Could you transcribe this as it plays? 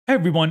Hey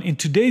everyone, in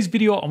today's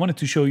video, I wanted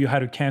to show you how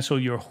to cancel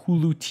your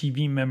Hulu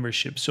TV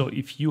membership. So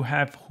if you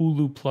have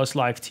Hulu plus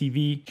live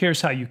TV,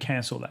 here's how you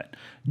cancel that.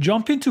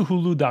 Jump into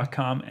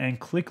hulu.com and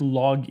click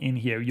log in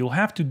here. You'll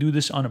have to do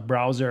this on a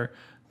browser,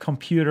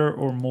 computer,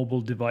 or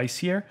mobile device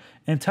here,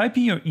 and type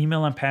in your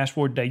email and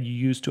password that you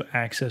use to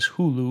access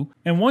Hulu.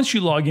 And once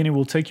you log in, it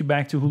will take you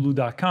back to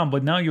hulu.com,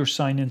 but now you're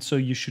signed in, so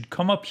you should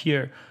come up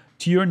here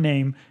to your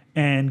name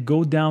and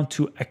go down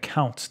to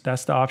accounts.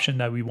 That's the option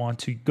that we want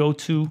to go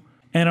to.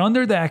 And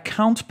under the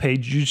account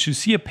page, you should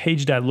see a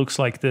page that looks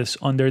like this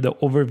under the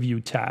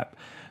overview tab.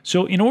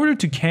 So in order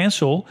to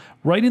cancel,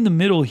 right in the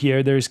middle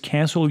here, there's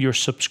cancel your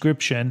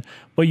subscription,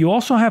 but you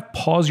also have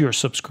pause your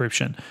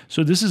subscription.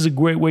 So this is a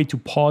great way to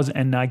pause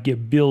and not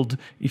get billed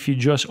if you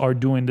just are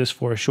doing this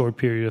for a short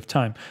period of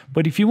time.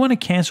 But if you want to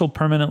cancel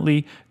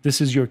permanently,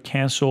 this is your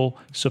cancel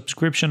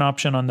subscription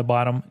option on the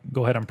bottom.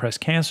 Go ahead and press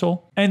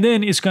cancel. And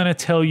then it's going to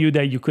tell you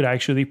that you could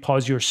actually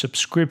pause your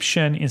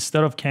subscription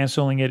instead of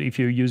canceling it if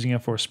you're using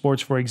it for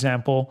sports, for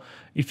example.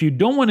 If you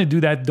don't want to do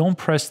that, don't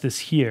press this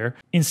here.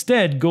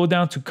 Instead, go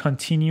down to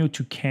continue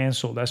to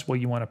cancel. That's what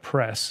you want to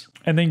press.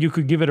 And then you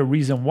could give it a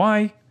reason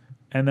why,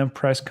 and then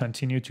press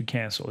continue to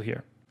cancel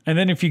here. And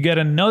then if you get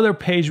another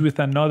page with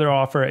another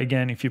offer,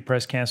 again, if you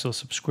press cancel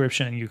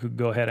subscription, you could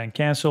go ahead and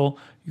cancel.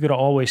 You could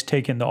always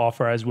take in the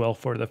offer as well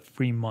for the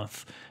free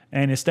month.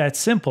 And it's that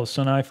simple.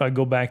 So now if I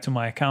go back to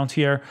my account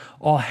here,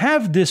 I'll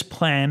have this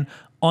plan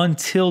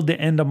until the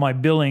end of my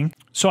billing.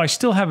 So I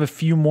still have a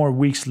few more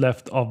weeks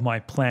left of my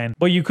plan,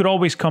 but you could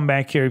always come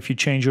back here if you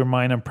change your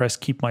mind and press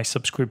keep my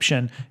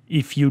subscription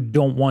if you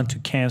don't want to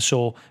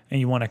cancel and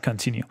you want to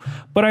continue.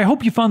 But I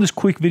hope you found this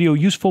quick video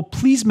useful.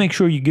 Please make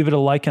sure you give it a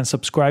like and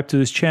subscribe to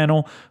this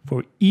channel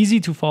for easy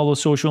to follow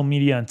social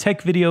media and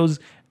tech videos,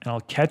 and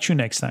I'll catch you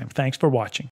next time. Thanks for watching.